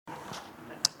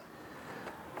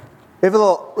We have a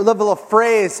little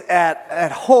phrase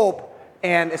at Hope,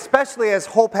 and especially as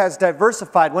Hope has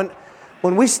diversified.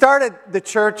 When we started the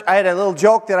church, I had a little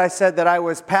joke that I said that I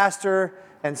was pastor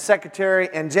and secretary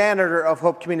and janitor of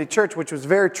Hope Community Church, which was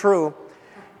very true.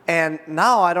 And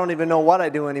now I don't even know what I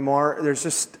do anymore.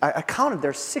 I counted,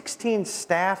 there's 16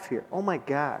 staff here. Oh my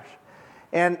gosh.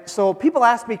 And so people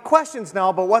ask me questions now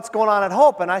about what's going on at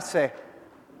Hope, and I say,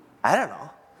 I don't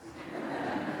know.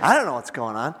 I don't know what's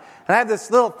going on. And I have this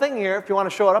little thing here, if you want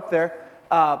to show it up there.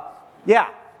 Yeah.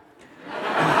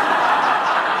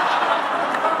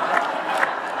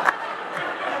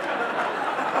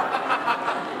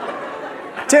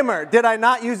 Timmer, did I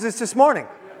not use this morning?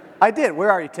 I did.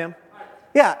 Where are you, Tim?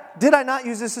 Yeah. Did I not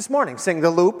use this morning? Sing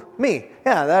the loop. Me.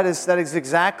 Yeah, that is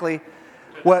exactly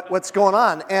what's going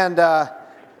on. And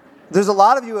there's a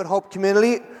lot of you at Hope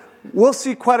Community. We'll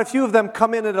see quite a few of them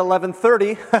come in at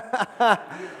 11:30.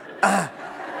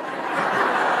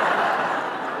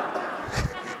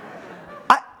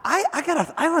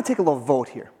 I want to take a little vote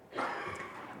here.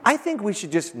 I think we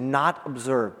should just not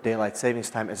observe daylight savings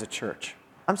time as a church.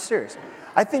 I'm serious.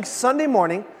 I think Sunday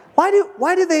morning, why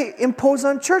do they impose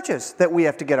on churches that we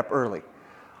have to get up early?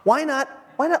 Why not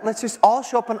let's just all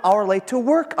show up an hour late to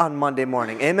work on Monday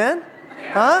morning? Amen?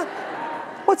 Huh?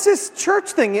 What's this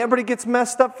church thing? Everybody gets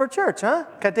messed up for church, huh?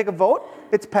 Can I take a vote?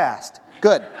 It's passed.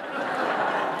 Good.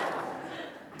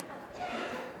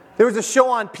 There was a show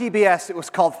on PBS. It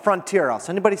was called Frontier House.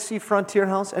 Anybody see Frontier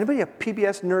House? Anybody a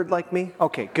PBS nerd like me?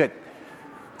 Okay, good.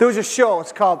 There was a show.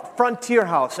 It's called Frontier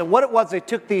House. And what it was, they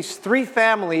took these three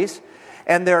families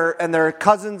and their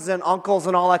cousins and uncles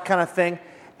and all that kind of thing,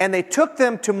 and they took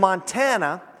them to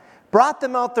Montana, brought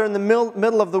them out there in the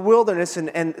middle of the wilderness,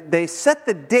 and they set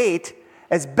the date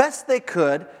as best they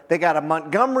could. They got a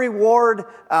Montgomery Ward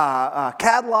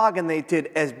catalog, and they did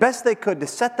as best they could to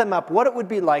set them up what it would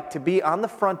be like to be on the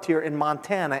frontier in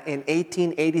Montana in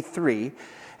 1883,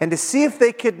 and to see if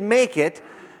they could make it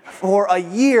for a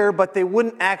year, but they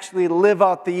wouldn't actually live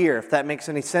out the year, if that makes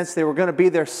any sense. They were going to be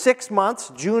there 6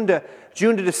 months, June to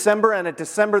December, and at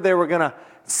December they were going to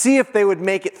see if they would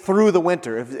make it through the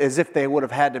winter, as if they would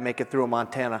have had to make it through a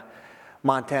Montana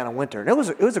winter. And it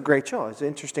was a great show. It was an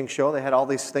interesting show. They had all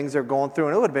these things they're going through,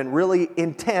 and it would have been really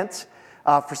intense.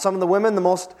 For some of the women,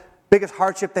 the biggest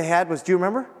hardship they had was, do you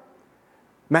remember?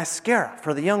 Mascara.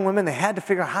 For the young women, they had to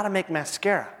figure out how to make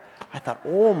mascara. I thought,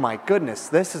 oh my goodness,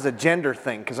 this is a gender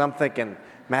thing, because I'm thinking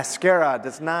mascara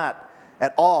does not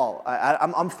at all.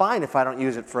 I'm fine if I don't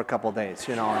use it for a couple days,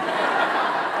 you know.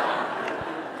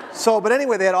 So, but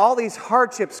anyway, they had all these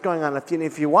hardships going on.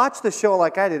 If you watch the show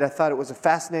like I did, I thought it was a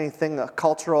fascinating thing, a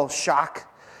cultural shock.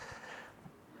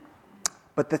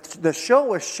 But the show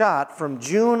was shot from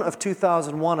June of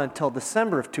 2001 until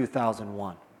December of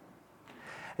 2001.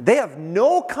 They have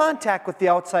no contact with the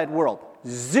outside world.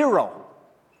 Zero.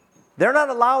 They're not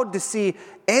allowed to see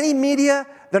any media.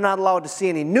 They're not allowed to see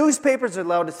any newspapers. They're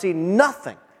allowed to see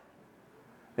nothing.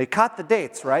 They caught the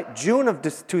dates, right? June of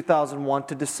 2001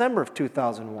 to December of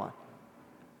 2001.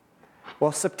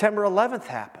 Well, September 11th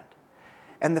happened.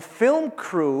 And the film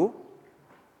crew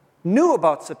knew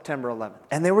about September 11th.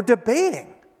 And they were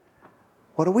debating,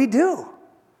 what do we do?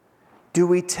 Do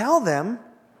we tell them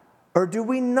or do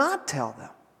we not tell them?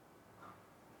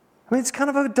 I mean, it's kind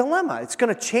of a dilemma. It's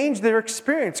going to change their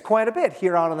experience quite a bit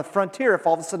here out on the frontier if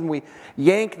all of a sudden we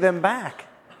yank them back.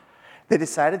 They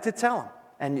decided to tell them.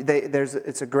 And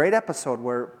it's a great episode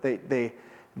where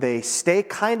they stay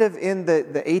kind of in the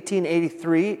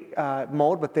 1883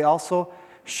 mode, but they also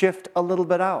shift a little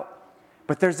bit out.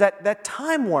 But there's that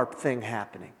time warp thing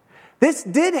happening. This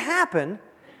did happen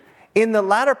in the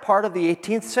latter part of the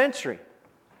 18th century.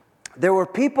 There were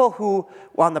people who,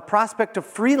 on the prospect of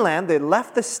free land, they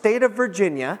left the state of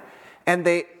Virginia, and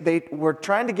they were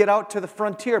trying to get out to the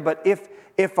frontier, but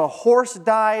if a horse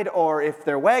died or if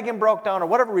their wagon broke down or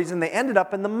whatever reason, they ended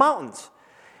up in the mountains.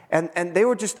 And they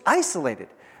were just isolated.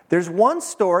 There's one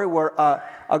story where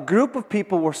a group of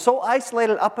people were so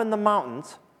isolated up in the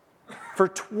mountains for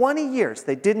 20 years,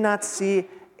 they did not see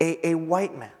a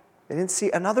white man. They didn't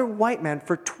see another white man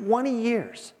for 20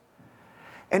 years.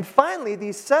 And finally,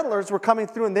 these settlers were coming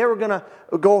through, and they were going to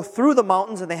go through the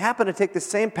mountains, and they happened to take the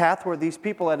same path where these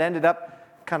people had ended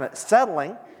up kind of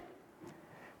settling.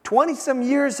 20-some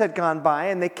years had gone by,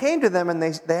 and they came to them, and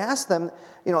they asked them,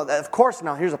 you know, of course,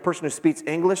 now here's a person who speaks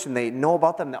English, and they know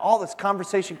about them, and all this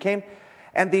conversation came,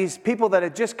 and these people that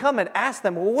had just come had asked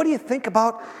them, well, what do you think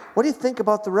about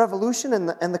the Revolution and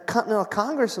the Continental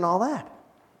Congress and all that?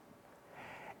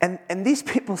 And these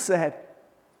people said,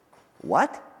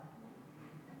 what?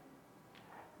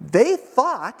 They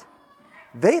thought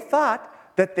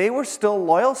that they were still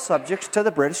loyal subjects to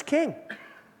the British king.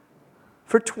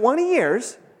 For 20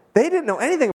 years, they didn't know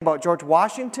anything about George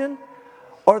Washington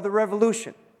or the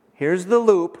Revolution. Here's the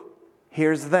loop.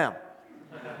 Here's them.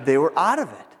 They were out of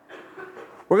it.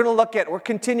 We're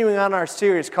continuing on our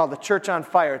series called The Church on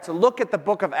Fire. It's a look at the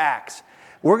book of Acts.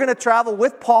 We're going to travel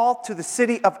with Paul to the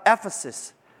city of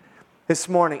Ephesus this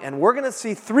morning, and we're going to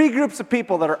see three groups of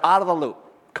people that are out of the loop,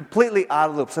 completely out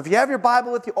of the loop. So if you have your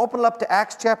Bible with you, open it up to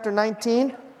Acts chapter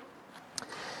 19.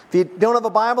 If you don't have a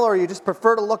Bible or you just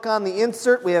prefer to look on the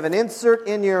insert, we have an insert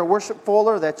in your worship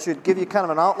folder that should give you kind of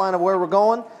an outline of where we're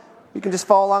going. You can just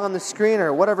follow along on the screen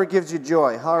or whatever gives you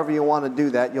joy. However you want to do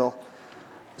that, you'll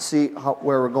see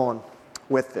where we're going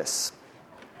with this.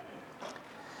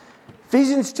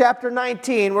 Ephesians chapter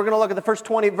 19, we're going to look at the first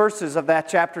 20 verses of that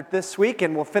chapter this week,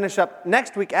 and we'll finish up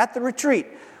next week at the retreat.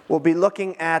 We'll be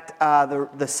looking at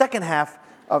the second half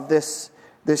of this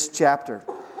chapter.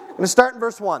 I'm going to start in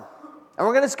verse 1. And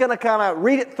we're just going to kind of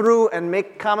read it through and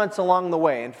make comments along the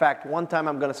way. In fact, one time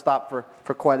I'm going to stop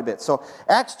for quite a bit. So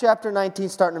Acts chapter 19,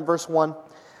 starting in verse 1.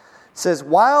 Says,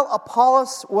 while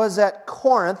Apollos was at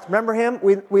Corinth, remember him?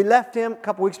 We left him a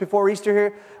couple weeks before Easter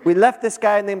here. We left this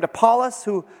guy named Apollos,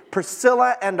 who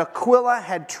Priscilla and Aquila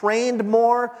had trained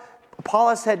more.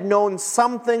 Apollos had known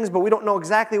some things, but we don't know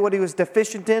exactly what he was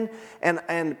deficient in.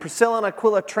 And Priscilla and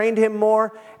Aquila trained him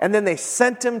more. And then they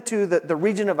sent him to the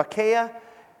region of Achaia.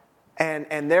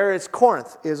 And there is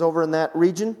Corinth, is over in that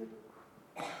region.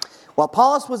 While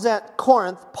Apollos was at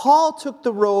Corinth, Paul took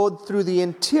the road through the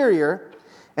interior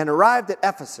and arrived at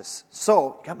Ephesus.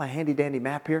 So, got my handy-dandy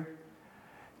map here.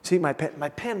 See, my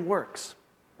pen works.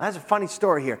 That's a funny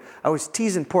story here. I was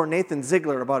teasing poor Nathan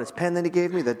Ziegler about his pen that he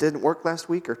gave me that didn't work last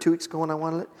week or 2 weeks ago when I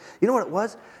wanted it. You know what it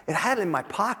was? It had it in my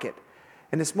pocket.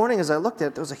 And this morning as I looked at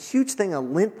it, there was a huge thing of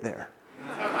lint there.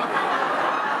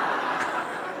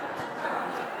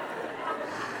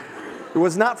 It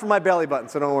was not for my belly button,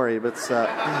 so don't worry. But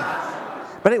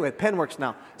anyway, the pen works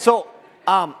now. So,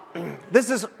 this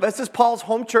is Paul's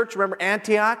home church, remember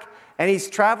Antioch, and he's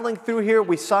traveling through here.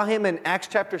 We saw him in Acts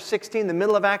chapter 16, the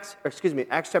middle of Acts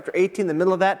chapter 18, the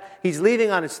middle of that. He's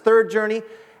leaving on his third journey,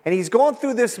 and he's going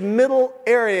through this middle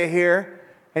area here,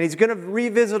 and he's going to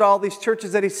revisit all these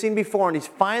churches that he's seen before, and he's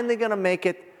finally going to make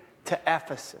it to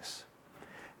Ephesus.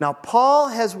 Now, Paul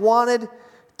has wanted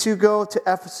to go to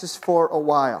Ephesus for a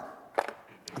while.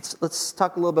 Let's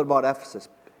talk a little bit about Ephesus.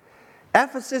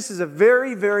 Ephesus is a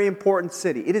very, very important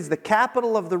city. It is the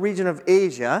capital of the region of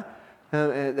Asia.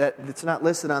 It's not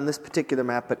listed on this particular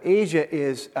map, but Asia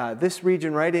is this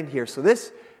region right in here. So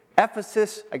this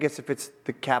Ephesus, I guess if it's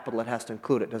the capital, it has to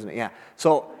include it, doesn't it? Yeah.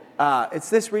 So it's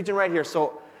this region right here.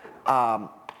 So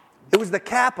it was the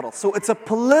capital. So it's a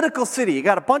political city. You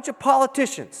got a bunch of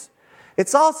politicians.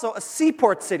 It's also a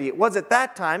seaport city. It was at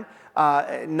that time.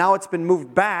 Now it's been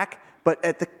moved back. But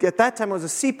at that time, it was a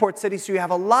seaport city, so you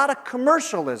have a lot of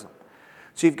commercialism.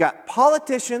 So you've got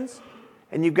politicians,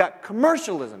 and you've got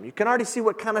commercialism. You can already see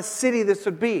what kind of city this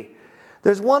would be.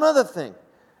 There's one other thing.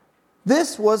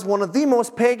 This was one of the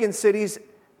most pagan cities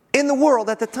in the world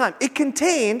at the time. It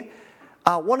contained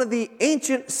one of the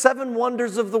ancient 7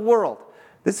 wonders of the world.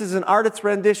 This is an artist's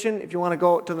rendition. If you want to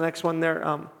go to the next one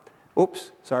there.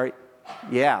 Oops, sorry.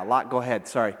 Yeah, go ahead,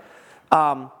 sorry.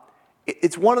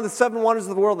 It's one of the 7 wonders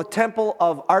of the world, the temple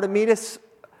of Artemis,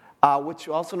 which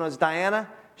also known as Diana.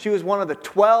 She was one of the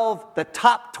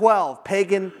top 12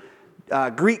 pagan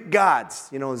Greek gods.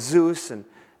 You know, Zeus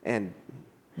and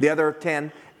the other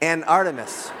 10, and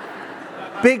Artemis.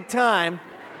 Big time.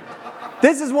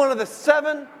 This is one of the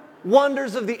 7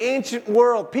 wonders of the ancient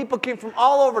world. People came from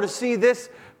all over to see this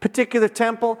particular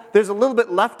temple. There's a little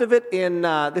bit left of it in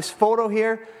this photo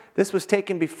here. This was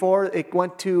taken before it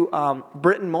went to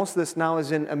Britain. Most of this now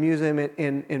is in a museum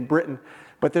in Britain.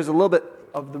 But there's a little bit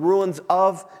of the ruins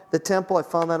of the temple. I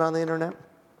found that on the internet.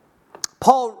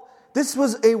 This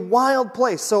was a wild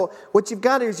place. So what you've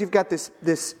got here is you've got this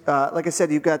like I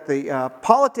said, you've got the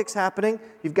politics happening.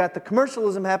 You've got the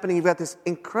commercialism happening. You've got this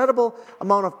incredible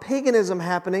amount of paganism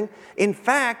happening. In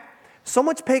fact, so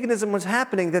much paganism was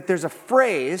happening that there's a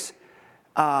phrase...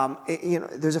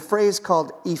 there's a phrase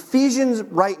called Ephesian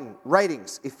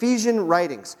writings. Ephesian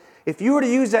writings. If you were to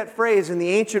use that phrase in the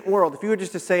ancient world, if you were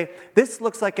just to say, this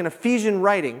looks like an Ephesian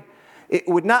writing, it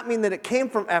would not mean that it came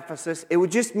from Ephesus. It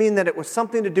would just mean that it was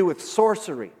something to do with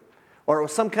sorcery, or it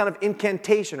was some kind of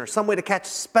incantation, or some way to catch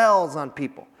spells on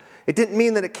people. It didn't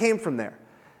mean that it came from there.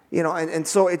 You know, and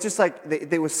so it's just like,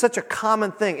 there was such a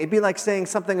common thing. It'd be like saying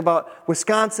something about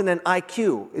Wisconsin and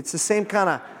IQ. It's the same kind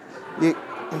of...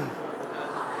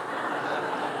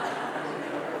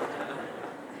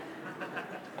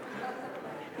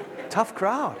 Tough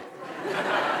crowd.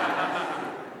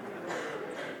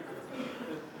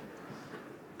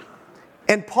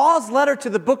 And Paul's letter to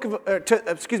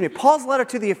the Paul's letter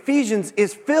to the Ephesians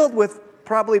is filled with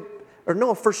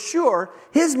for sure,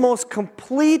 his most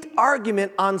complete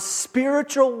argument on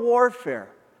spiritual warfare.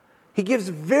 He gives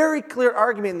a very clear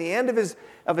argument in the end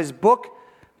of his book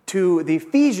to the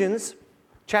Ephesians,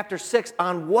 chapter 6,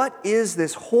 on what is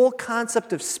this whole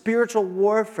concept of spiritual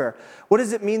warfare. What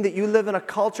does it mean that you live in a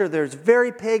culture, there's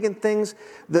very pagan things,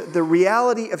 the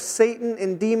reality of Satan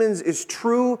and demons is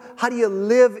true. How do you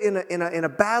live in a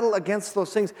battle against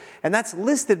those things? And that's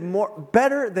listed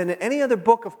better than in any other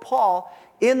book of Paul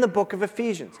in the book of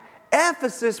Ephesians.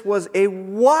 Ephesus was a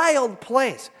wild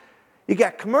place. You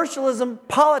got commercialism,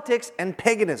 politics, and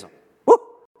paganism. Woo!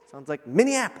 Sounds like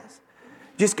Minneapolis.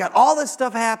 Just got all this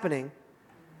stuff happening,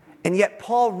 and yet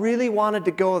Paul really wanted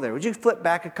to go there. Would you flip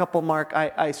back a couple, Mark?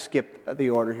 I skipped the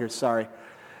order here, sorry.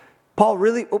 Paul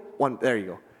really, there you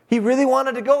go. He really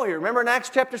wanted to go here. Remember in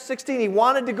Acts chapter 16, he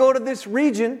wanted to go to this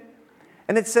region,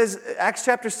 and it says, Acts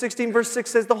chapter 16, verse 6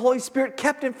 says, the Holy Spirit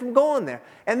kept him from going there.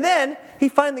 And then he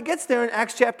finally gets there in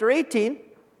Acts chapter 18.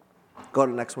 Go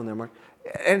to the next one there, Mark.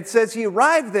 And it says he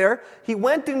arrived there, he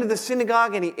went into the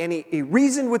synagogue, and he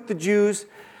reasoned with the Jews.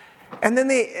 And then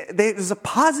there's a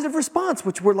positive response,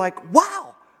 which we're like,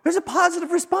 wow, there's a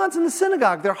positive response in the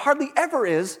synagogue. There hardly ever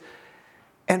is.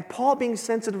 And Paul, being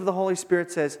sensitive to the Holy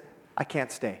Spirit, says, I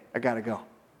can't stay. I got to go.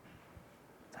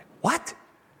 It's like, what?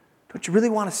 Don't you really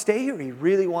want to stay here? He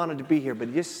really wanted to be here, but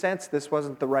he just sensed this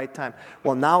wasn't the right time.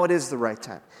 Well, now it is the right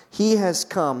time. He has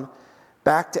come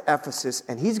back to Ephesus,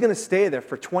 and he's going to stay there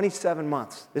for 27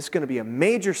 months. This is going to be a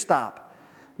major stop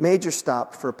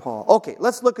for Paul. Okay,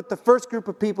 let's look at the first group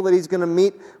of people that he's going to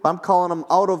meet. I'm calling them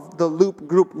out of the loop,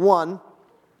 group 1.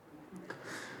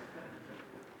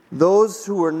 Those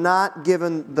who were not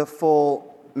given the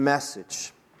full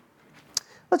message.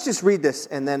 Let's just read this,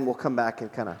 and then we'll come back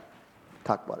and kind of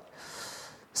talk about it.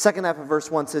 Second half of verse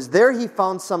 1 says, there he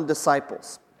found some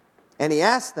disciples, and he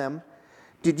asked them,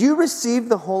 did you receive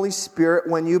the Holy Spirit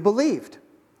when you believed?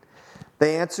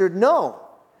 They answered, no.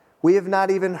 We have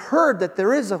not even heard that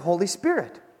there is a Holy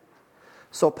Spirit.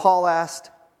 So Paul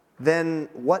asked, then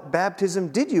what baptism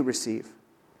did you receive?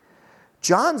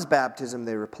 John's baptism,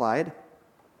 they replied.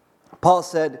 Paul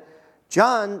said,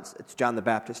 it's John the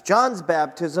Baptist. John's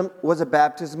baptism was a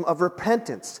baptism of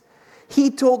repentance. He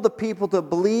told the people to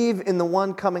believe in the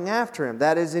one coming after him,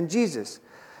 that is, in Jesus.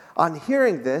 On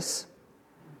hearing this,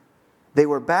 they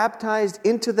were baptized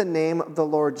into the name of the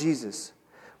Lord Jesus.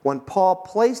 When Paul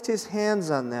placed his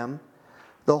hands on them,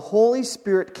 the Holy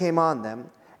Spirit came on them,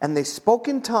 and they spoke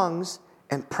in tongues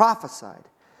and prophesied.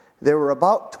 There were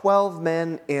about 12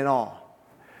 men in all.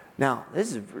 Now,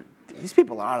 these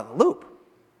people are out of the loop.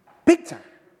 Big time.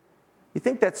 You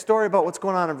think that story about what's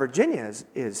going on in Virginia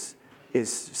is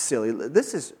silly.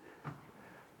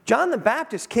 John the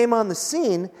Baptist came on the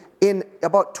scene in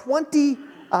about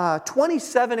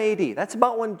 27 AD. That's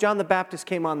about when John the Baptist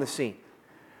came on the scene.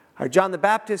 John the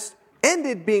Baptist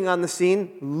ended being on the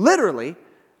scene literally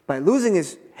by losing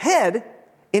his head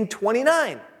in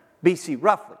 29 BC,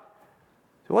 roughly.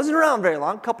 So he wasn't around very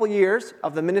long, a couple years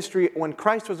of the ministry when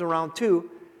Christ was around too.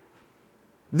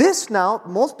 This now,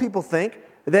 most people think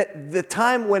that the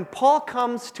time when Paul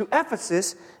comes to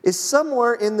Ephesus is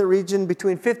somewhere in the region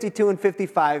between 52 and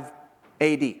 55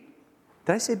 AD. Did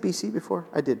I say BC before?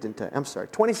 I did, didn't I? I'm sorry.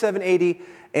 27 AD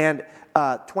and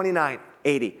 29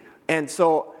 AD. And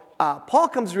so Paul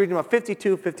comes to region about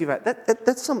 52, 55.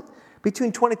 That's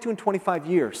between 22 and 25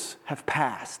 years have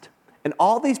passed. And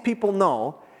all these people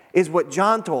know is what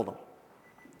John told them.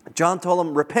 John told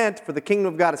them, repent, for the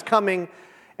kingdom of God is coming,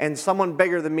 and someone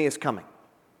bigger than me is coming.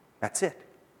 That's it.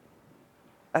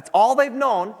 That's all they've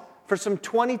known for some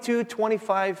 22,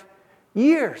 25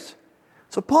 years.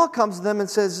 So Paul comes to them and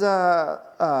says,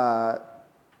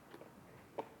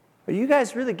 you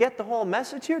guys really get the whole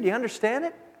message here? Do you understand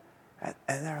it?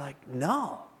 And they're like,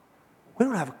 no. We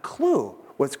don't have a clue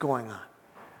what's going on.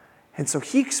 And so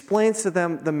he explains to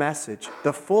them the message,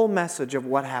 the full message of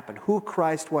what happened, who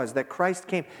Christ was, that Christ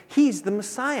came. He's the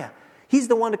Messiah. He's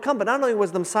the one to come. But not only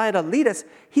was the Messiah to lead us,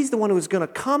 he's the one who was going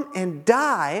to come and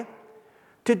die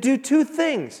to do two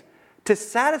things: to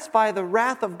satisfy the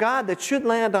wrath of God that should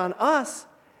land on us,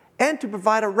 and to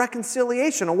provide a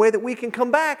reconciliation, a way that we can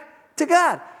come back to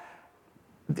God.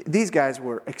 These guys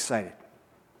were excited.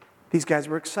 These guys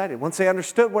were excited. Once they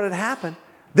understood what had happened,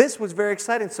 this was very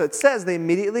exciting. So it says they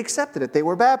immediately accepted it. They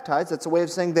were baptized. That's a way of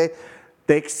saying they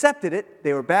accepted it.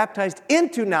 They were baptized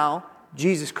into now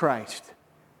Jesus Christ.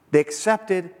 They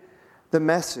accepted the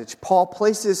message. Paul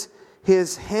places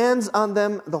his hands on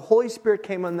them. The Holy Spirit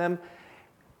came on them.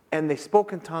 and they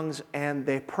spoke in tongues, and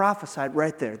they prophesied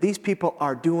right there. These people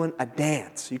are doing a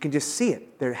dance. You can just see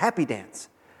it. They're happy dance.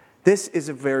 This is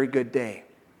a very good day.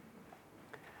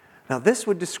 Now, this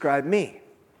would describe me.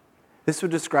 This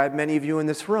would describe many of you in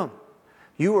this room.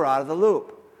 You were out of the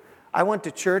loop. I went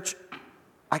to church.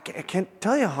 I can't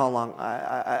tell you how long.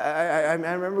 I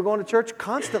remember going to church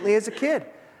constantly as a kid.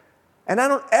 And I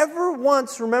don't ever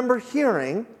once remember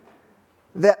hearing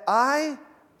that I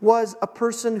was a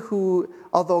person who,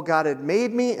 although God had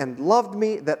made me and loved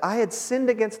me, that I had sinned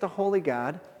against a holy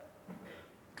God,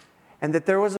 and that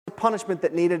there was a punishment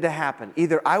that needed to happen.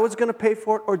 Either I was going to pay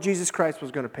for it or Jesus Christ was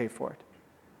going to pay for it.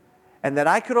 And that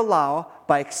I could allow,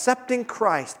 by accepting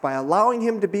Christ, by allowing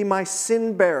Him to be my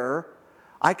sin bearer,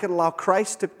 I could allow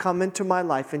Christ to come into my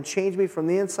life and change me from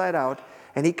the inside out,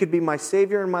 and He could be my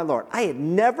Savior and my Lord. I had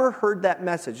never heard that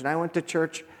message, and I went to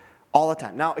church all the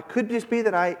time. Now, it could just be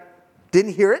that I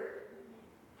didn't hear it,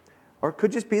 or it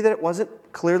could just be that it wasn't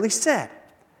clearly said.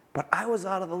 But I was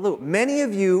out of the loop. Many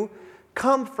of you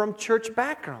come from church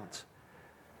backgrounds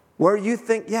where you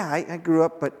think, yeah, I grew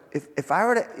up, but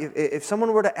if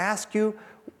someone were to ask you,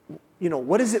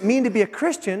 what does it mean to be a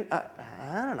Christian?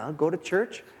 I don't know, go to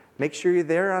church, make sure you're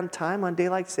there on time on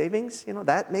daylight savings,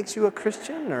 that makes you a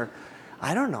Christian, or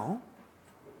I don't know.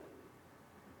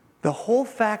 The whole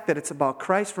fact that it's about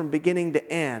Christ from beginning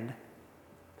to end,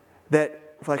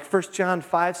 that like 1 John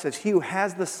 5 says, he who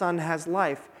has the Son has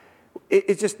life,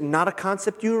 it's just not a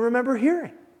concept you remember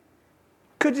hearing.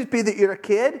 Could just be that you're a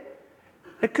kid.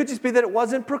 It could just be that it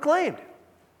wasn't proclaimed.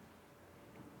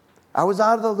 I was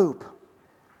out of the loop.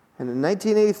 And in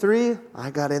 1983, I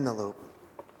got in the loop.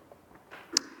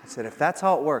 I said, if that's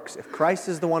how it works, if Christ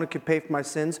is the one who can pay for my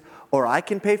sins, or I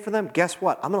can pay for them, guess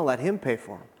what? I'm going to let Him pay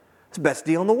for them. It's the best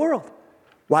deal in the world.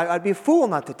 Why? I'd be a fool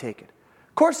not to take it.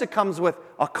 Of course, it comes with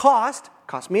a cost. It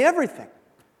cost me everything.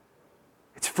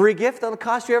 It's a free gift that'll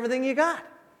cost you everything you got.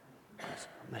 I'm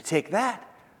going to take that.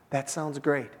 That sounds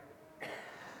great.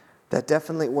 That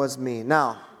definitely was me.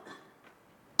 Now,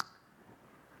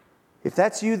 if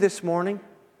that's you this morning,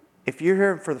 if you're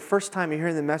here for the first time, you're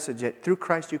hearing the message that through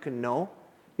Christ you can know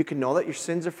that your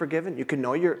sins are forgiven. You can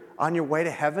know you're on your way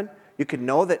to heaven. You can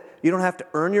know that you don't have to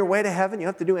earn your way to heaven. You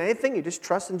don't have to do anything. You just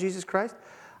trust in Jesus Christ.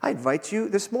 I invite you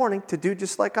this morning to do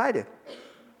just like I did.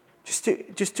 Just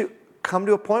to come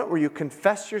to a point where you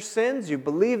confess your sins, you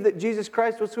believe that Jesus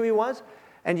Christ was who He was,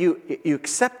 and you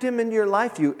accept Him into your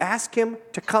life. You ask Him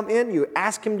to come in. You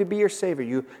ask Him to be your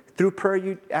Savior. Through prayer,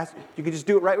 you can just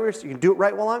do it right where you can do it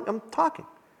right while I'm talking.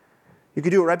 You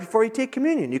could do it right before you take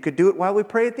communion. You could do it while we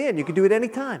pray at the end. You could do it any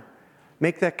time.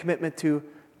 Make that commitment to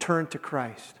turn to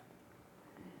Christ.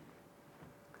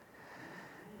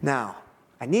 Now,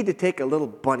 I need to take a little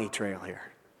bunny trail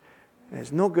here.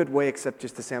 There's no good way except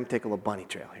just to say I'm taking a little bunny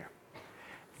trail here.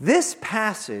 This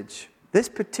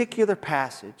particular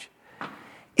passage,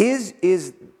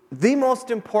 is the most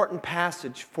important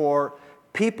passage for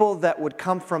people that would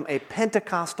come from a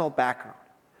Pentecostal background.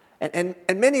 And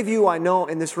many of you I know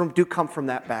in this room do come from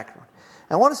that background.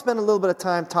 And I want to spend a little bit of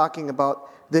time talking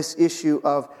about this issue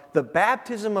of the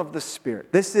baptism of the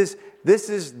Spirit. This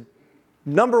is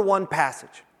number one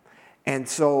passage. And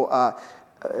so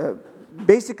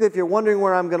basically, if you're wondering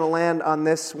where I'm going to land on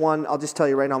this one, I'll just tell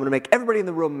you right now, I'm going to make everybody in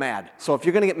the room mad. So if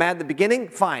you're going to get mad at the beginning,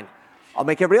 fine. I'll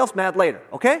make everybody else mad later,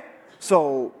 okay?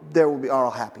 So there will be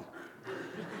all happy.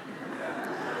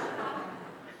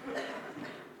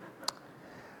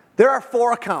 There are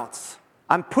 4 accounts.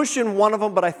 I'm pushing one of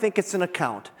them, but I think it's an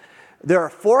account. There are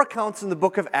 4 accounts in the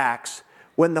book of Acts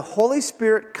when the Holy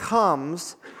Spirit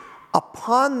comes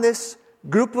upon this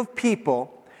group of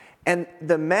people, and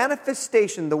the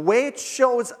manifestation, the way it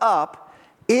shows up,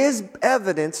 is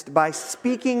evidenced by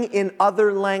speaking in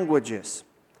other languages.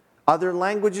 Other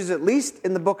languages, at least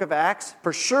in the book of Acts,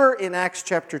 for sure in Acts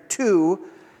chapter 2,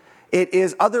 it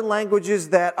is other languages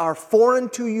that are foreign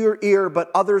to your ear, but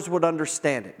others would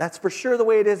understand it. That's for sure the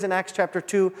way it is in Acts chapter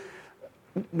 2.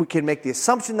 We can make the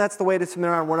assumption that's the way it is from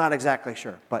there on. We're not exactly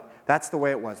sure, but that's the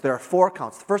way it was. There are 4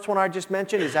 accounts. The first one I just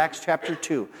mentioned is Acts chapter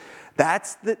 2.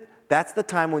 That's the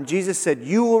time when Jesus said,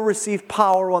 you will receive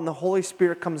power when the Holy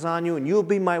Spirit comes on you, and you will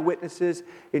be my witnesses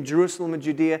in Jerusalem and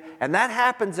Judea. And that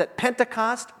happens at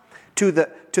Pentecost. To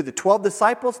the 12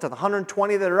 disciples, to the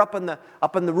 120 that are up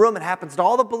in the room. It happens to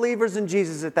all the believers in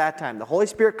Jesus at that time. The Holy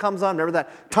Spirit comes on. Remember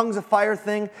that tongues of fire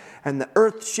thing? And the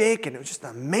earth shake, and it was just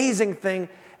an amazing thing.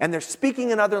 And they're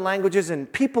speaking in other languages,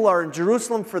 and people are in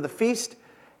Jerusalem for the feast.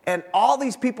 And all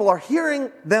these people are hearing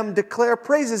them declare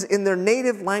praises in their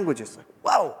native languages. Like,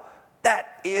 whoa,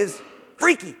 that is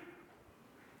freaky.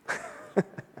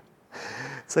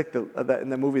 It's like in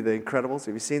the movie The Incredibles.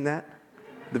 Have you seen that?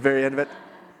 The very end of it.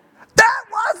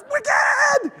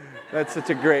 That's such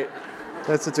a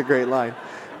great line.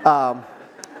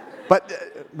 But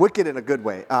wicked in a good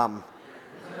way.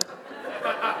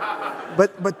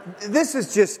 But this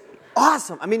is just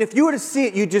awesome. I mean, if you were to see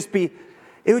it,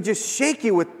 it would just shake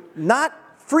you with not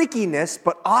freakiness,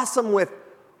 but awesome with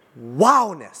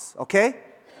wowness, okay?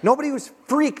 Nobody was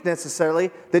freaked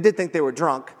necessarily. They did think they were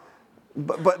drunk.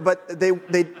 But they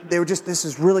were just, this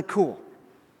is really cool.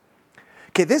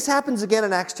 Okay, this happens again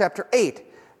in Acts chapter 8.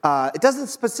 It doesn't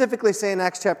specifically say in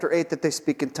Acts chapter 8 that they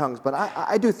speak in tongues, but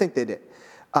I do think they did.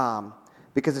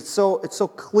 Because it's so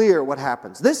clear what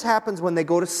happens. This happens when they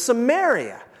go to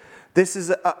Samaria. This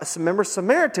is, remember,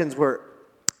 Samaritans were,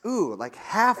 like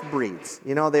half-breeds.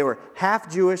 You know, they were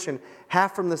half Jewish and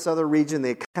half from this other region.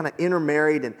 They kind of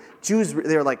intermarried, and Jews,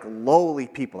 they were like lowly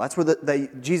people. That's where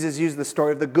Jesus used the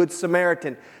story of the Good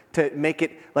Samaritan to make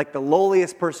it like the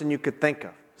lowliest person you could think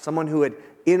of. Someone who had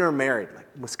intermarried, like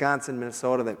Wisconsin,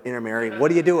 Minnesota, that intermarried. What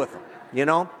do you do with them? You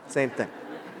know, same thing.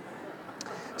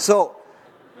 So,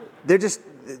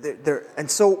 and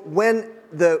so when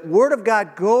the Word of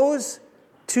God goes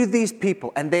to these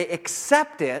people and they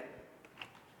accept it,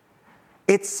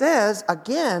 it says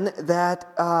again that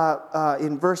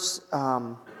in verse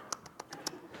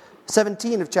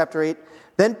 17 of chapter 8,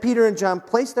 then Peter and John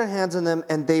placed their hands on them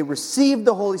and they received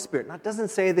the Holy Spirit. Now, it doesn't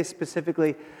say they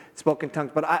specifically spoke in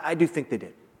tongues, but I do think they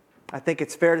did. I think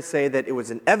it's fair to say that it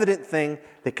was an evident thing.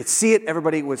 They could see it.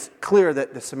 Everybody was clear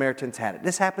that the Samaritans had it.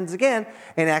 This happens again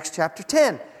in Acts chapter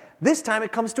 10. This time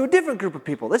it comes to a different group of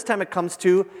people. This time it comes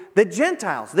to the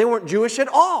Gentiles. They weren't Jewish at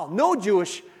all. No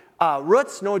Jewish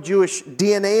roots, no Jewish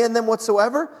DNA in them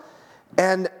whatsoever.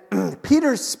 And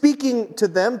Peter's speaking to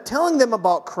them, telling them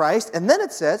about Christ. And then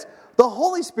it says, the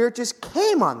Holy Spirit just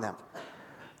came on them.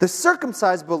 The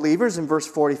circumcised believers in verse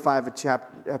 45 of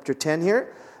chapter 10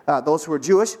 here, those who were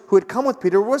Jewish, who had come with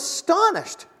Peter, were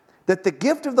astonished that the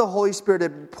gift of the Holy Spirit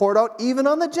had been poured out even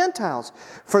on the Gentiles.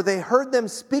 For they heard them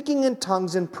speaking in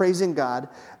tongues and praising God.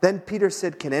 Then Peter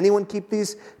said, can anyone keep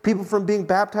these people from being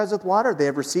baptized with water? They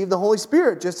have received the Holy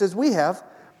Spirit just as we have.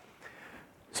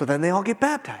 So then they all get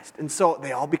baptized. And so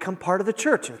they all become part of the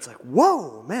church. And it's like,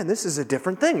 whoa, man, this is a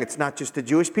different thing. It's not just the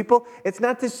Jewish people. It's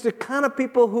not just the kind of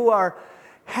people who are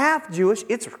half Jewish.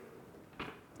 It's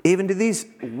even to these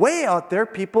way out there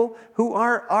people who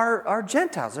are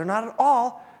Gentiles. They're not at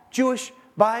all Jewish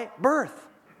by birth.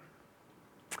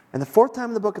 And the fourth time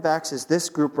in the book of Acts is this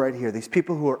group right here. These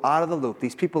people who are out of the loop.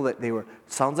 These people that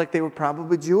sounds like they were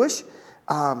probably Jewish.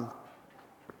 In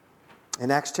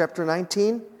Acts chapter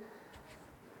 19.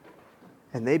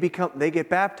 And they get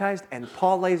baptized, and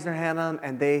Paul lays their hand on them,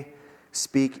 and they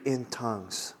speak in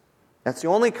tongues. That's the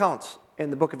only accounts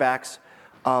in the book of Acts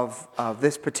of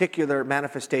this particular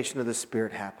manifestation of the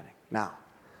Spirit happening. Now,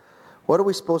 what are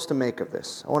we supposed to make of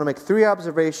this? I want to make 3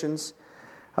 observations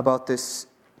about this,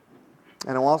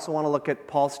 and I also want to look at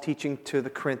Paul's teaching to the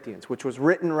Corinthians, which was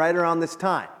written right around this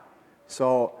time.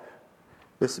 So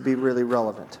this would be really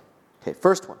relevant. Okay,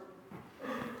 first one.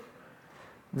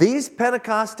 These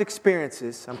Pentecost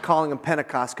experiences, I'm calling them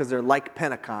Pentecost because they're like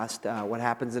Pentecost, what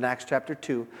happens in Acts chapter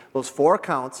 2, those 4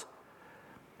 accounts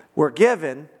were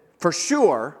given for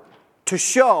sure to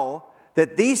show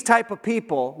that these type of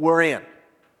people were in.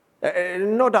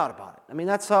 No doubt about it. I mean,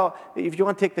 that's how, if you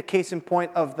want to take the case in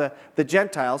point of the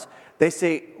Gentiles, they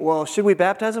say, well, should we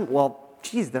baptize them? Well,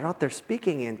 geez, they're out there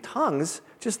speaking in tongues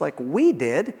just like we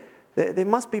did. They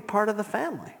must be part of the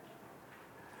family.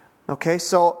 Okay,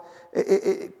 so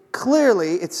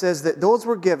clearly it says that those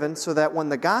were given so that when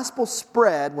the gospel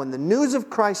spread, when the news of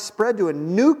Christ spread to a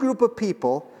new group of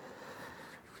people,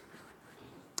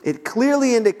 it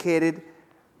clearly indicated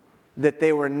that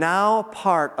they were now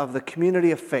part of the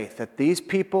community of faith, that these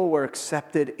people were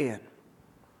accepted in.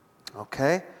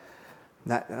 Okay?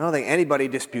 I don't think anybody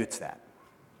disputes that.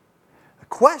 The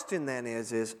question then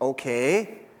is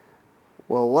okay,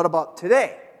 well, what about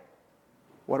today?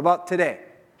 What about today?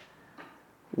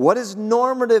 What is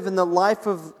normative in the life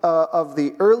of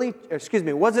the early,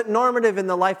 was it normative in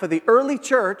the life of the early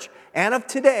church and of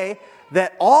today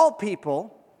that all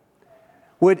people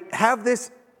would have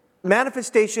this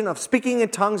manifestation of speaking in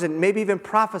tongues and maybe even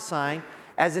prophesying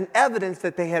as an evidence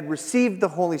that they had received the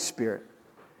Holy Spirit?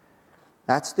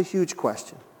 That's the huge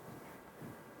question.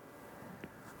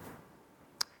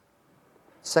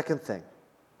 Second thing,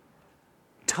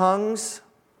 tongues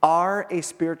are a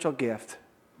spiritual gift,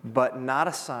 but not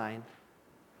a sign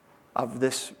of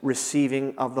this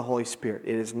receiving of the Holy Spirit.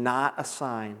 It is not a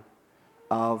sign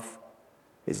of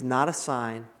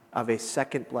a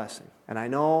second blessing. And I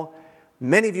know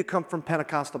many of you come from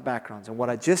Pentecostal backgrounds, and what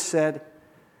I just said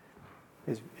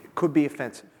could be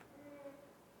offensive.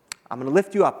 I'm going to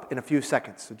lift you up in a few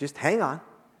seconds. So just hang on.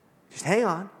 Just hang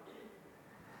on.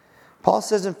 Paul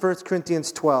says in 1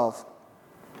 Corinthians 12,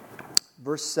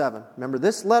 verse 7. Remember,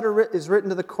 this letter is written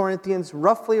to the Corinthians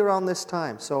roughly around this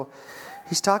time. So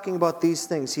he's talking about these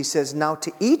things. He says, now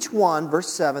to each one,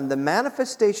 verse 7, the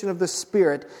manifestation of the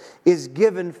Spirit is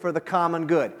given for the common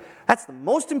good. That's the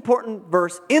most important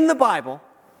verse in the Bible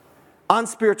on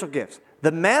spiritual gifts.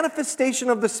 The manifestation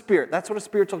of the Spirit. That's what a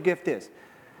spiritual gift is.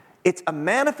 It's a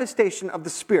manifestation of the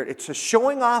Spirit. It's a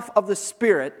showing off of the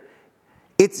Spirit.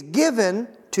 It's given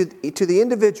to the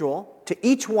individual, to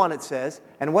each one, it says.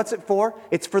 And what's it for?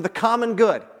 It's for the common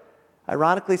good.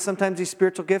 Ironically, sometimes these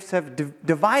spiritual gifts have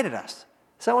divided us.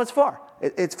 That's not what it's for.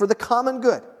 It's for the common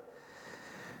good.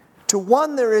 To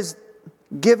one there is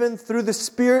given through the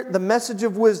Spirit the message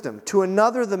of wisdom, to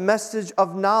another the message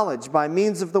of knowledge by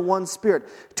means of the one Spirit,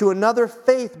 to another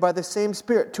faith by the same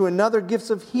Spirit, to another gifts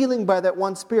of healing by that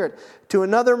one Spirit, to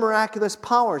another miraculous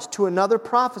powers, to another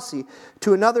prophecy,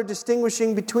 to another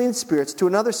distinguishing between spirits, to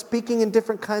another speaking in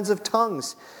different kinds of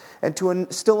tongues, and to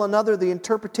still another the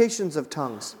interpretations of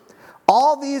tongues.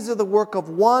 All these are the work of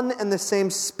one and the same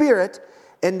Spirit,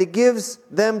 and He gives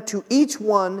them to each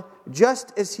one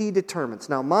just as He determines.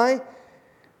 Now,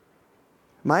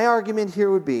 my argument here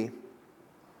would be,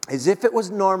 as if it was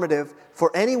normative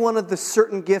for any one of the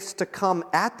certain gifts to come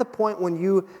at the point when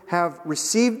you have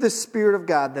received the Spirit of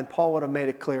God, then Paul would have made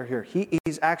it clear here.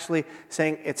 He's actually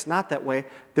saying it's not that way.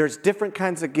 There's different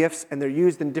kinds of gifts, and they're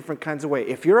used in different kinds of ways.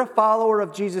 If you're a follower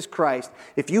of Jesus Christ,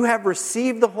 if you have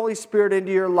received the Holy Spirit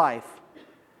into your life,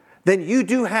 then you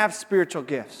do have spiritual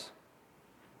gifts.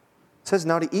 It says,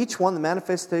 now to each one the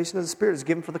manifestation of the Spirit is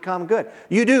given for the common good.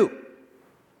 You do.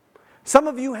 Some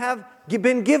of you have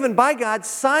been given by God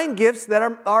sign gifts that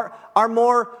are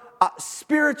more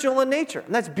spiritual in nature,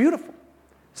 and that's beautiful.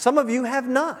 Some of you have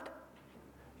not.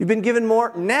 You've been given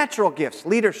more natural gifts,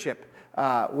 leadership,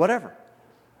 whatever.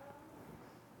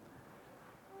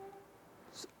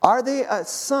 Are they a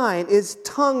sign? Is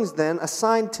tongues then a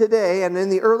sign today? And in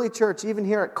the early church, even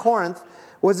here at Corinth,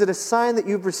 was it a sign that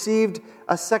you've received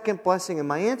a second blessing? And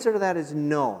my answer to that is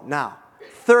no. Now,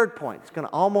 third point. It's going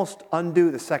to almost undo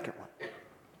the second one.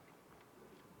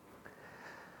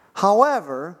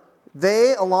 However,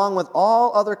 they, along with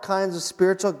all other kinds of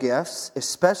spiritual gifts,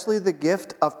 especially the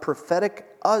gift of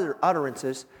prophetic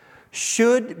utterances,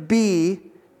 should be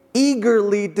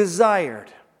eagerly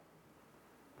desired.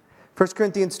 1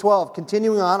 Corinthians 12,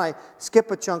 continuing on, I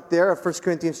skip a chunk there of 1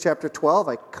 Corinthians chapter 12.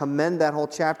 I commend that whole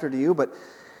chapter to you, but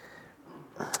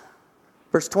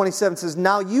verse 27 says,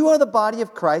 now you are the body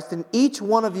of Christ, and each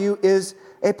one of you is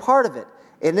a part of it.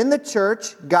 And in the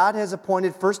church, God has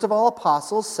appointed first of all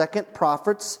apostles, second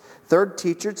prophets, third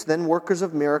teachers, then workers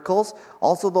of miracles,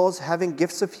 also those having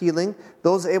gifts of healing,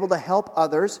 those able to help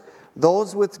others,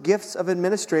 those with gifts of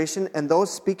administration, and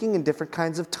those speaking in different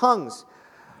kinds of tongues.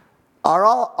 Are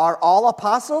all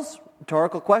apostles?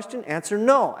 Rhetorical question. Answer,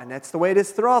 no. And that's the way it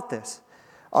is throughout this.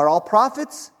 Are all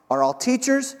prophets? Are all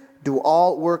teachers? Do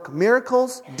all work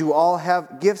miracles? Do all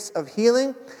have gifts of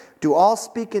healing? Do all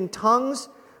speak in tongues?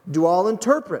 Do all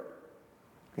interpret?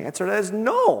 The answer to that is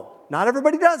no. Not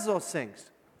everybody does those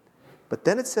things. But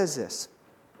then it says this.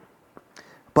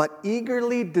 But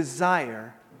eagerly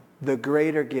desire the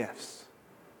greater gifts.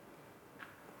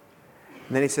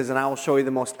 And then he says, and I will show you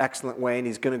the most excellent way. And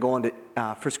he's going to go into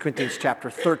 1 Corinthians chapter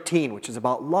 13, which is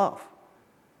about love.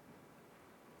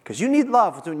 Because you need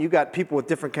love when you got people with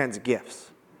different kinds of gifts.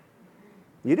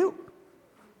 You do.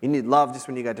 You need love just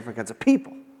when you got different kinds of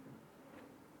people.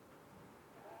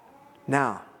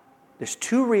 Now, there's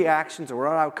two reactions, or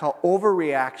what I would call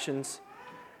overreactions,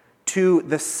 to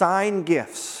the sign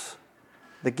gifts.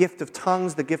 The gift of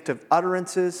tongues, the gift of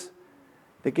utterances,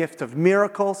 the gift of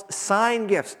miracles. Sign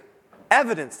gifts.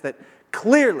 Evidence that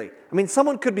clearly, I mean,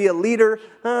 someone could be a leader.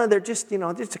 They're just,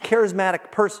 just a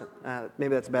charismatic person.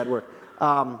 Maybe that's a bad word.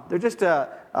 They're just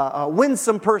a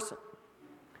winsome person.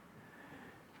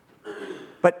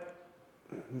 But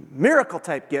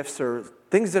miracle-type gifts are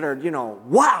things that are,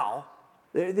 wow.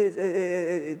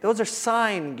 Those are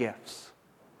sign gifts.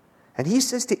 And he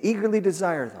says to eagerly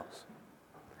desire those.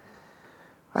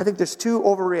 I think there's two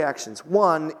overreactions.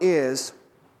 One is,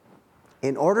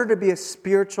 in order to be a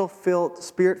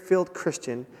spirit-filled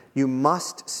Christian, you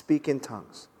must speak in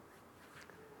tongues.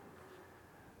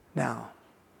 Now,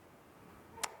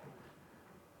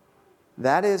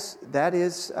 that is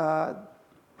a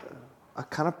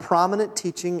kind of prominent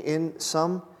teaching in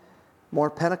some more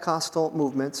Pentecostal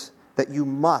movements, that you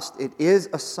must. It is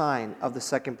a sign of the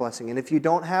second blessing. And if you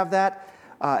don't have that,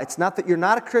 it's not that you're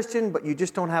not a Christian, but you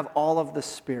just don't have all of the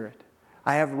Spirit.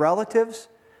 I have relatives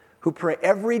who pray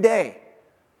every day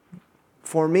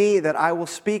for me that I will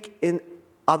speak in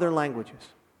other languages.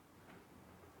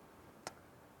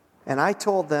 And I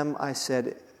told them, I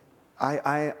said,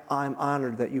 I'm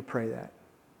honored that you pray that.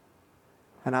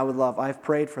 And I've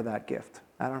prayed for that gift.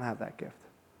 I don't have that gift.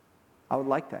 I would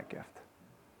like that gift.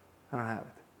 I don't have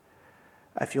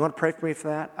it. If you want to pray for me for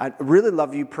that, I'd really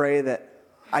love you pray that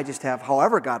I just have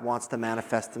however God wants to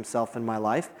manifest himself in my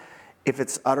life. If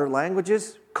it's other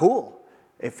languages, cool.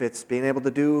 If it's being able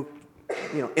to do,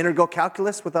 integral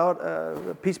calculus without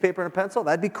a piece of paper and a pencil,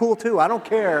 that'd be cool too. I don't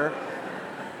care.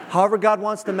 However God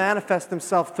wants to manifest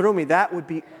himself through me, that would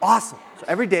be awesome. So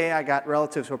every day I got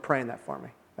relatives who are praying that for me.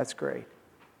 That's great.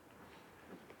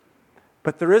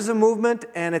 But there is a movement,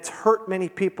 and it's hurt many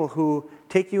people who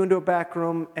take you into a back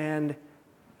room and,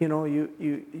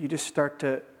 you just start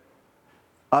to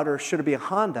utter, should it be a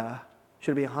Honda?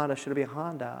 Should it be a Honda? Should it be a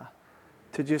Honda?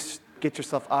 To just get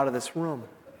yourself out of this room.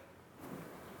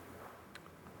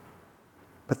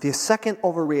 But the second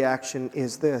overreaction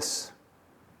is this.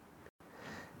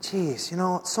 Geez,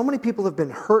 so many people have been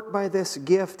hurt by this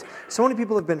gift. So many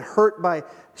people have been hurt by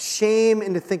shame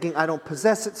into thinking, I don't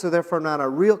possess it, so therefore I'm not a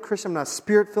real Christian, I'm not a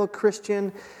Spirit-filled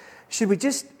Christian. Should we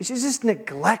just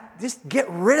neglect, just get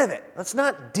rid of it? Let's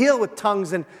not deal with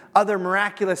tongues and other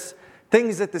miraculous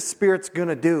things that the Spirit's going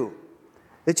to do.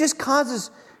 It just causes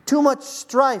too much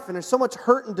strife, and there's so much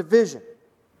hurt and division.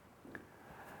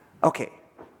 Okay,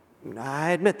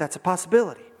 I admit that's a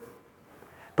possibility.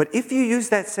 But if you use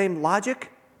that same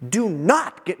logic, do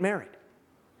not get married.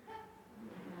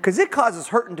 Because it causes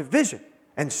hurt and division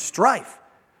and strife.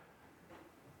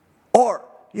 Or,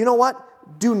 you know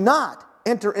what? Do not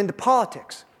enter into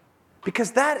politics.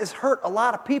 Because that has hurt a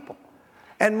lot of people.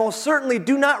 And most certainly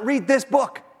do not read this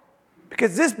book.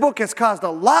 Because this book has caused a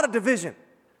lot of division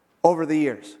over the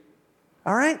years.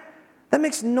 All right? That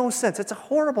makes no sense. It's a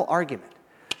horrible argument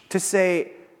to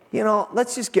say,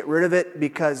 let's just get rid of it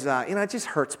because, it just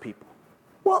hurts people.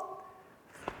 Well,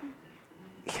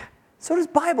 so does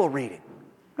Bible reading.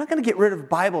 I'm not going to get rid of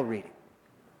Bible reading.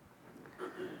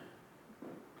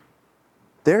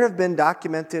 There have been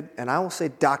documented, and I will say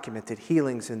documented,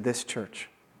 healings in this church.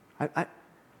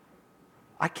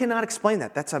 I cannot explain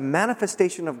that. That's a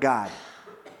manifestation of God.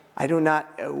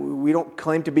 We don't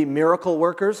claim to be miracle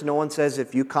workers. No one says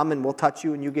if you come and we'll touch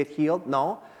you and you get healed.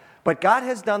 No. But God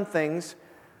has done things.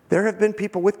 There have been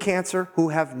people with cancer who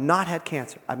have not had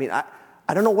cancer. I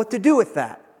don't know what to do with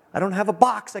that. I don't have a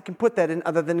box I can put that in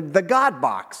other than the God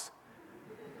box.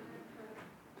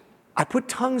 I put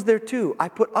tongues there too. I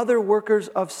put other workers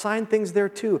of sign things there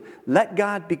too. Let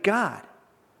God be God.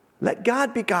 Let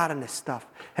God be God in this stuff.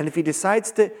 And if he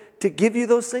decides to give you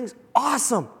those things,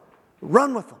 awesome.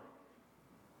 Run with them.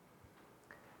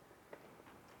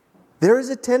 There is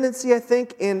a tendency, I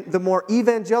think, in the more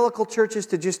evangelical churches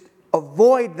to just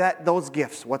avoid those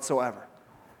gifts whatsoever.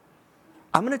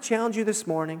 I'm going to challenge you this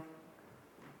morning.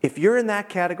 If you're in that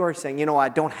category saying, I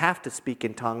don't have to speak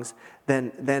in tongues,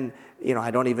 then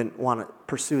I don't even want to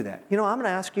pursue that. I'm going to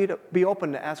ask you to be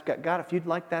open to ask God, if you'd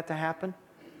like that to happen,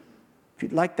 if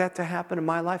you'd like that to happen in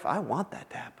my life, I want that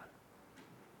to happen.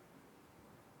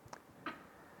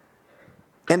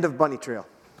 End of bunny trail.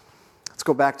 Let's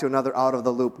go back to another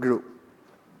out-of-the-loop group.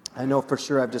 I know for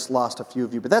sure I've just lost a few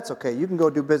of you, but that's okay. You can go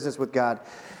do business with God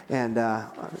and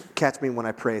catch me when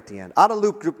I pray at the end.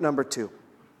 Out-of-loop group number 2.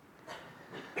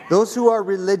 Those who are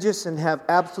religious and have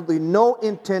absolutely no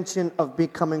intention of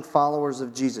becoming followers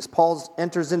of Jesus. Paul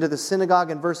enters into the synagogue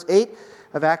in verse 8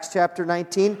 of Acts chapter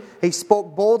 19. He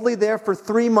spoke boldly there for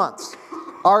 3 months,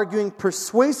 arguing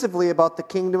persuasively about the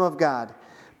kingdom of God.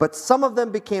 But some of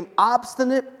them became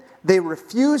obstinate. They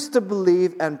refused to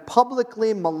believe and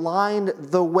publicly maligned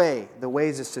the way. The way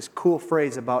is just this cool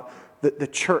phrase about the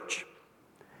church.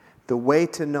 The way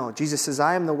to know. Jesus says,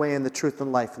 I am the way and the truth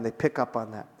and life. And they pick up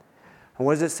on that. And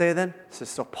what does it say then? It says,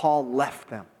 so Paul left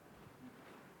them.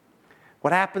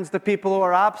 What happens to people who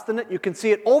are obstinate? You can see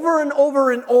it over and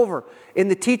over and over in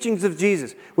the teachings of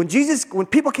Jesus. When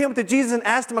people came up to Jesus and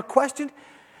asked him a question,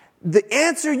 the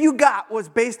answer you got was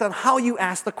based on how you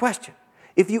asked the question.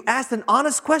 If you asked an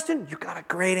honest question, you got a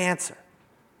great answer.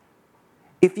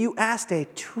 If you asked a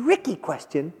tricky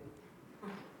question,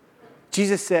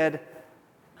 Jesus said,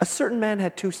 a certain man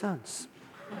had 2 sons.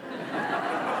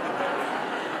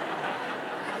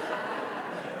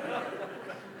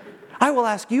 I will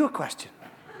ask you a question.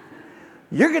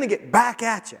 You're going to get back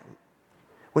at you.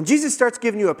 When Jesus starts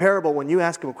giving you a parable, when you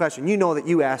ask him a question, you know that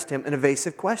you asked him an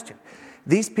evasive question.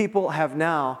 These people have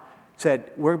now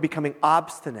said, we're becoming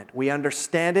obstinate. We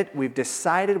understand it. We've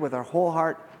decided with our whole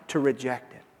heart to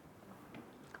reject it.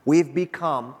 We've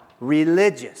become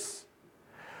religious.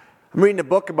 I'm reading a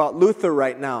book about Luther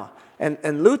right now.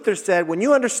 And Luther said, when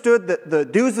you understood the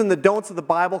do's and the don'ts of the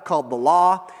Bible called the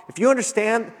law, if you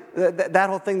understand that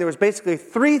whole thing, there was basically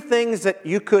three things that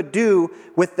you could do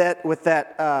with that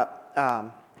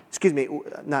excuse me,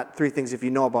 not three things if you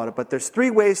know about it, but there's three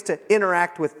ways to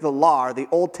interact with the law, or the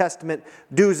Old Testament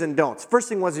do's and don'ts. First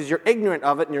thing is you're ignorant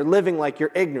of it and you're living like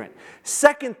you're ignorant.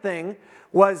 Second thing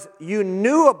was you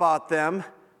knew about them,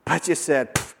 but you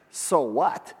said, so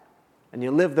what? And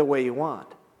you live the way you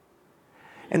want.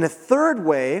 And the third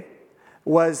way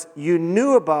was you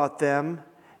knew about them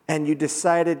and you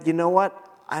decided, you know what?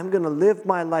 I'm going to live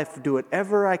my life, do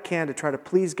whatever I can to try to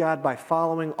please God by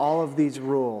following all of these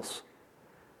rules.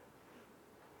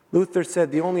 Luther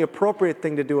said the only appropriate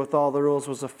thing to do with all the rules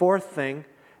was the fourth thing,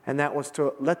 and that was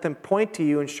to let them point to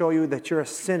you and show you that you're a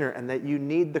sinner and that you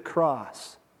need the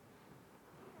cross.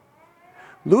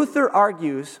 Luther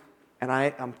argues, and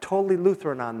I'm totally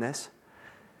Lutheran on this,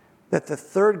 that the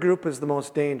third group is the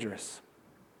most dangerous.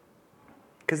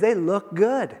 Because they look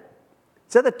good.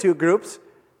 These other two groups,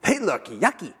 they look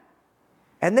yucky.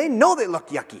 And they know they look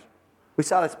yucky. We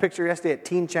saw this picture yesterday at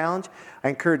Teen Challenge. I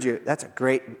encourage you, that's a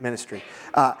great ministry.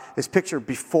 This picture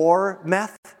before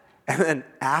meth and then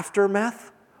after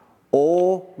meth.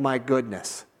 Oh my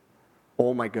goodness.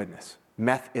 Oh my goodness.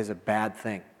 Meth is a bad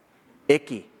thing.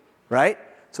 Icky, right?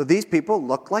 So these people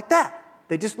look like that.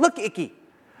 They just look icky.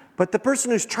 But the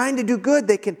person who's trying to do good,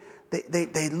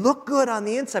 they look good on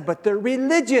the inside, but they're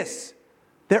religious.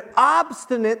 They're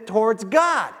obstinate towards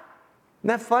God. Isn't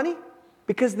that funny?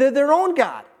 Because they're their own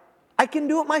God. I can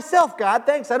do it myself, God.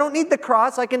 Thanks. I don't need the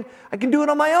cross. I can do it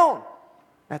on my own.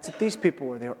 That's what these people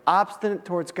were. They were obstinate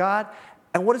towards God.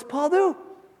 And what does Paul do?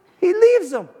 He leaves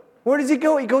them. Where does he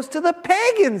go? He goes to the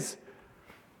pagans.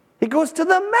 He goes to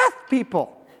the meth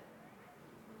people.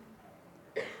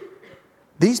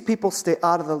 These people stay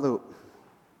out of the loop.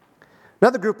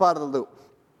 Another group out of the loop.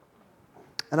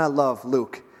 And I love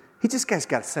Luke. This guy's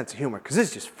got a sense of humor because this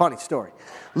is just a funny story.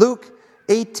 Luke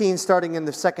 18, starting in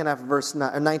the second half of verse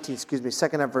 9, 19,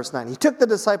 second half of verse 9. He took the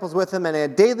disciples with him and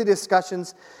had daily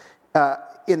discussions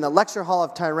in the lecture hall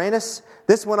of Tyrannus.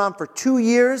 This went on for 2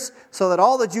 years, so that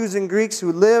all the Jews and Greeks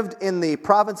who lived in the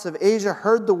province of Asia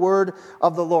heard the word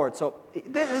of the Lord. So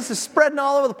this is spreading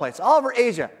all over the place, all over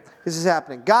Asia. This is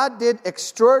happening. God did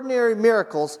extraordinary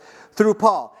miracles through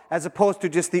Paul, as opposed to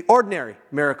just the ordinary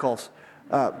miracles.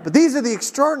 But these are the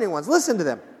extraordinary ones. Listen to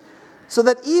them. So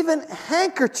that even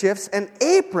handkerchiefs and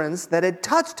aprons that had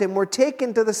touched him were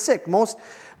taken to the sick. Most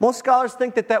scholars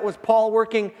think that was Paul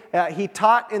working. He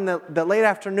taught in the late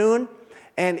afternoon,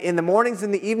 and in the mornings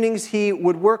and the evenings he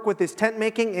would work with his tent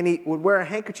making, and he would wear a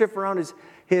handkerchief around his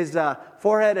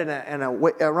forehead and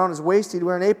around his waist. He'd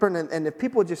wear an apron, and if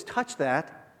people would just touch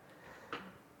that,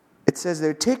 it says they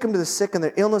would take him to the sick and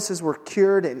their illnesses were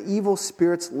cured and evil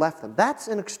spirits left them. That's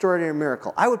an extraordinary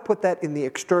miracle. I would put that in the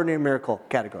extraordinary miracle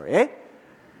category, eh?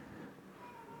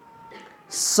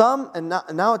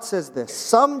 Now it says this,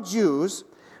 some Jews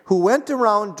who went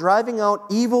around driving out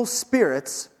evil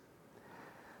spirits.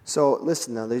 So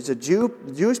listen now, there's a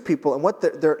Jewish people, and what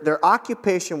their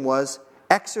occupation was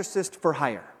exorcist for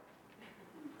hire.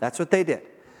 That's what they did.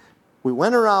 We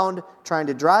went around trying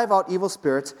to drive out evil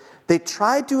spirits. They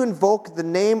tried to invoke the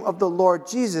name of the Lord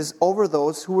Jesus over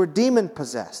those who were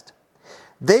demon-possessed.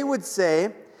 They would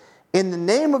say, in the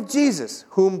name of Jesus,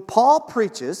 whom Paul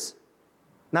preaches,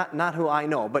 not who I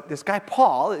know, but this guy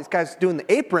Paul, this guy's doing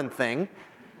the apron thing,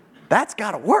 that's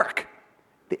got to work.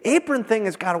 The apron thing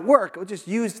has got to work. We'll just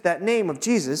use that name of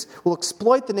Jesus. We'll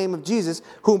exploit the name of Jesus,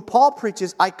 whom Paul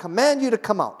preaches, I command you to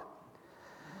come out.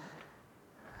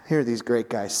 Here are these great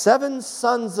guys. 7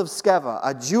 sons of Sceva,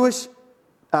 a Jewish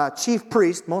chief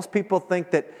priest. Most people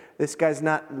think that this guy's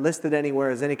not listed anywhere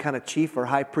as any kind of chief or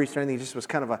high priest or anything. He just was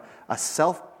kind of a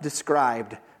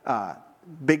self-described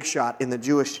big shot in the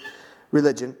Jewish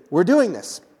religion. We're doing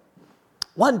this.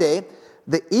 One day,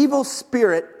 the evil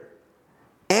spirit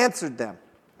answered them.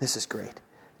 This is great.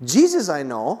 Jesus I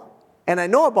know, and I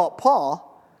know about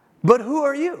Paul, but who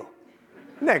are you?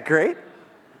 Isn't that great?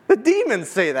 The demons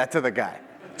say that to the guy.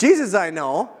 Jesus I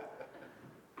know,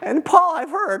 and Paul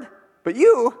I've heard, but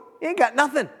you ain't got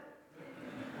nothing.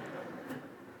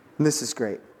 And this is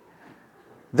great.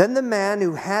 Then the man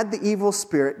who had the evil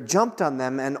spirit jumped on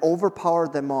them and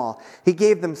overpowered them all. He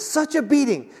gave them such a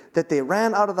beating that they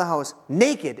ran out of the house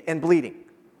naked and bleeding.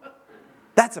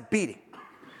 That's a beating.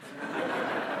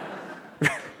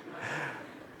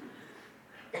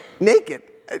 Naked.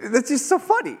 That's just so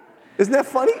funny. Isn't that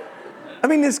funny? I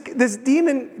mean, this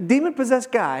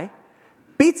demon-possessed guy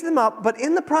beats them up, but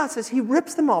in the process, he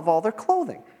rips them of all their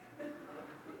clothing.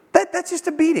 That's just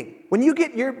a beating. When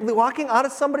you're walking out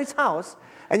of somebody's house,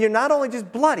 and you're not only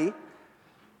just bloody,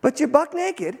 but you're buck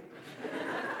naked.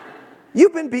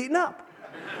 You've been beaten up.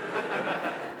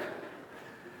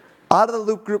 Out of the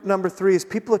loop group number 3 is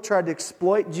people who tried to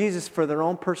exploit Jesus for their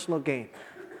own personal gain.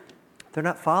 They're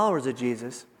not followers of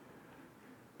Jesus,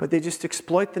 but they just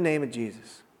exploit the name of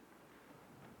Jesus.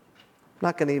 I'm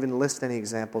not going to even list any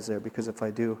examples there, because if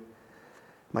I do,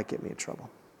 it might get me in trouble.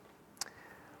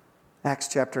 Acts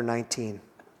chapter 19.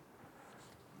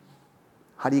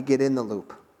 How do you get in the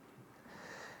loop?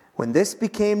 When this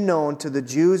became known to the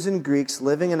Jews and Greeks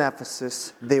living in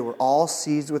Ephesus, they were all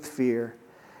seized with fear,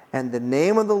 and the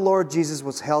name of the Lord Jesus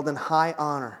was held in high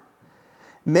honor.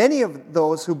 Many of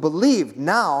those who believed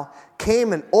now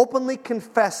came and openly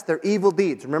confessed their evil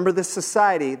deeds. Remember this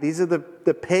society. These are the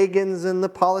pagans and the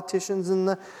politicians and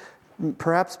the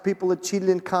perhaps people that cheated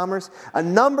in commerce. A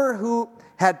number who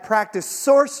had practiced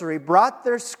sorcery brought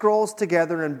their scrolls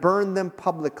together and burned them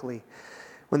publicly.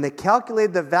 When they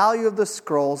calculated the value of the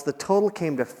scrolls, the total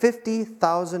came to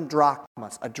 50,000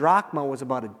 drachmas. A drachma was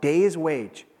about a day's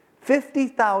wage.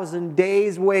 50,000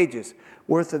 days' wages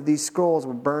worth of these scrolls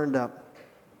were burned up.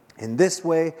 In this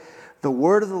way, the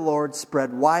word of the Lord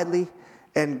spread widely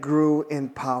and grew in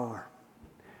power.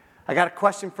 I got a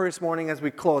question for you this morning as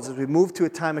we close, as we move to a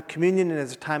time of communion and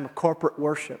as a time of corporate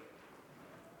worship.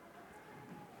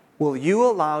 Will you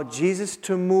allow Jesus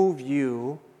to move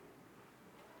you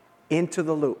into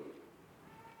the loop?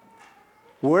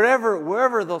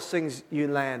 Wherever those things you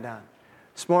land on.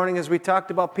 This morning, as we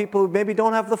talked about people who maybe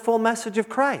don't have the full message of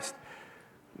Christ.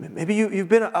 Maybe you've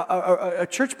been a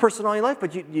church person all your life,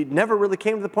 but you never really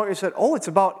came to the point where you said, oh, it's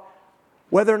about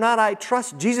whether or not I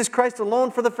trust Jesus Christ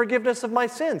alone for the forgiveness of my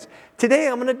sins. Today,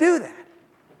 I'm going to do that.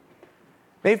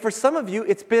 Maybe for some of you,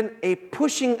 it's been a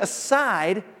pushing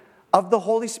aside of the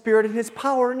Holy Spirit and His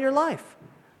power in your life.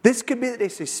 This could be the day.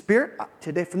 Say, Spirit,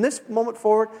 today, from this moment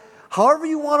forward, however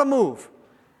you want to move,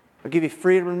 I'll give you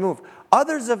freedom to move.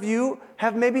 Others of you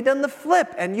have maybe done the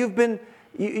flip, and you've been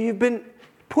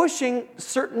pushing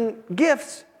certain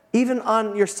gifts, even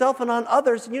on yourself and on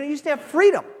others. You used to have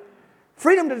freedom.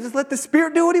 Freedom to just let the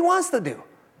Spirit do what He wants to do.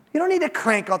 You don't need to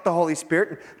crank out the Holy Spirit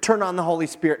and turn on the Holy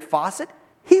Spirit faucet.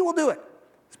 He will do it.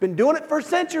 He's been doing it for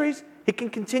centuries. He can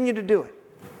continue to do it.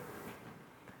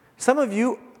 Some of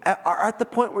you are at the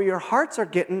point where your hearts are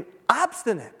getting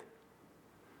obstinate.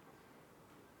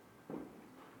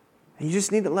 And you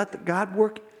just need to let God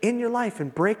work in your life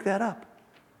and break that up.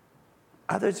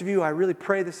 Others of you, I really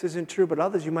pray this isn't true, but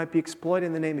others you might be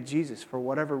exploiting the name of Jesus for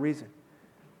whatever reason.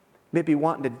 Maybe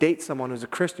wanting to date someone who's a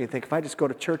Christian. You think, if I just go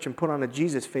to church and put on a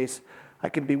Jesus face, I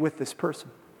can be with this person.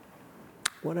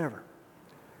 Whatever.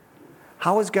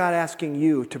 How is God asking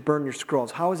you to burn your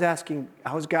scrolls? How is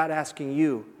God asking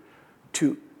you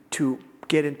to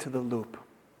get into the loop?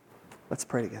 Let's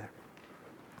pray together.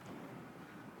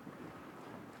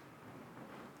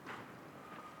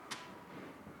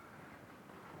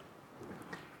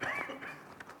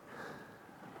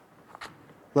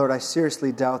 Lord, I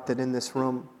seriously doubt that in this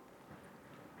room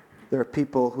there are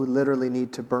people who literally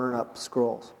need to burn up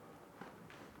scrolls.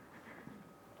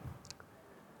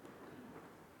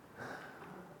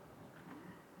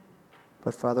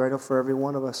 But Father, I know for every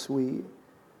one of us, we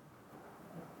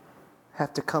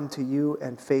have to come to you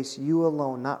and face you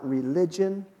alone, not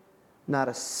religion, not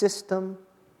a system,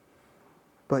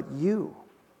 but you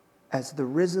as the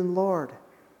risen Lord.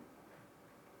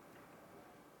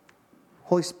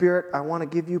 Holy Spirit, I want to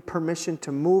give you permission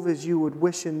to move as you would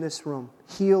wish in this room.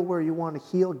 Heal where you want to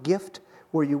heal. Gift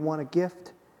where you want to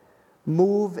gift.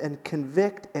 Move and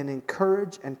convict and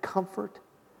encourage and comfort.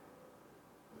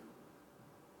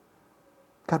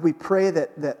 God, we pray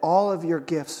that all of your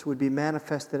gifts would be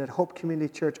manifested at Hope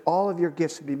Community Church. All of your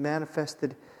gifts would be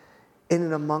manifested in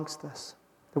and amongst us.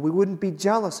 That we wouldn't be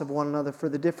jealous of one another for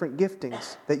the different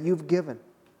giftings that you've given.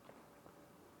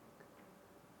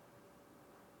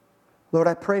 Lord,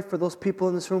 I pray for those people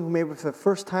in this room who maybe for the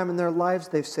first time in their lives,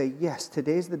 they say, yes,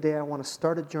 today's the day I want to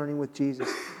start a journey with Jesus.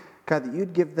 God, that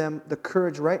you'd give them the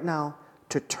courage right now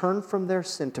to turn from their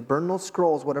sin, to burn those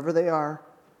scrolls, whatever they are,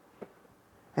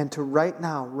 and to right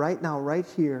now, right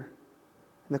here,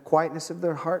 in the quietness of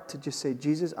their heart, to just say,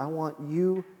 Jesus, I want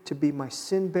you to be my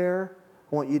sin bearer.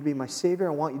 I want you to be my Savior.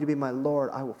 I want you to be my Lord.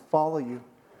 I will follow you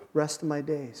the rest of my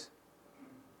days.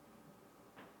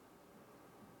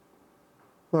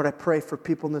 Lord, I pray for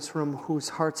people in this room whose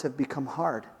hearts have become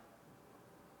hard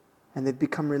and they've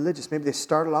become religious. Maybe they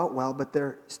started out well, but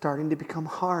they're starting to become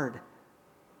hard.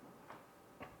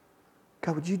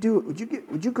 God, would you do it?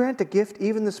 Would you grant a gift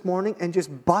even this morning and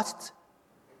just bust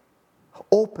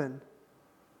open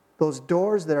those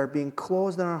doors that are being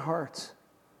closed in our hearts?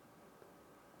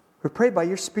 We pray by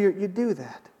your Spirit you do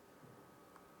that.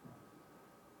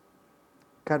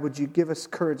 God, would you give us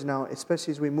courage now,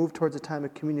 especially as we move towards a time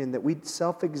of communion, that we'd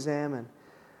self-examine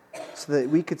so that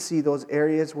we could see those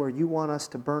areas where you want us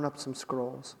to burn up some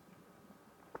scrolls.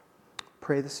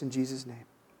 Pray this in Jesus' name.